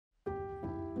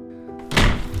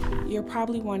You're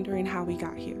probably wondering how we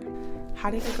got here. How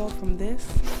did it go from this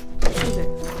to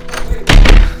this?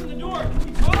 Open the door! Can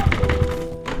we talk?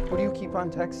 Who do you keep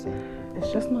on texting?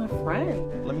 It's just my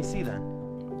friend. Let me see then.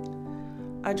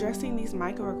 Addressing these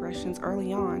microaggressions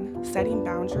early on, setting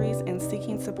boundaries, and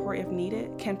seeking support if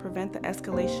needed can prevent the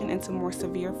escalation into more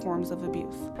severe forms of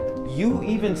abuse. You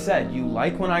even said you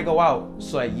like when I go out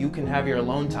so that you can have your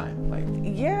alone time. Like,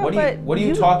 yeah, what are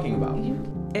you talking about?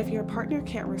 If your partner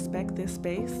can't respect this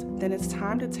space, then it's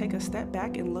time to take a step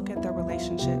back and look at their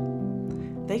relationship.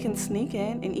 They can sneak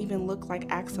in and even look like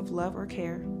acts of love or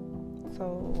care.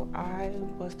 So I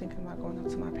was thinking about going up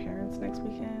to my parents next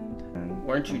weekend.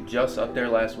 Weren't you just up there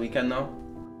last weekend though?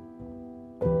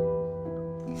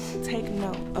 Take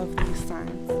note of these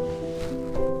signs.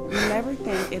 Never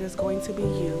think it is going to be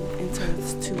you until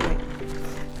it's too late.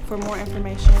 For more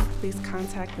information, please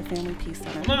contact the Family Peace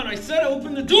Center. Come on, I said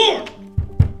open the door!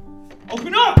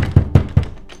 Open up!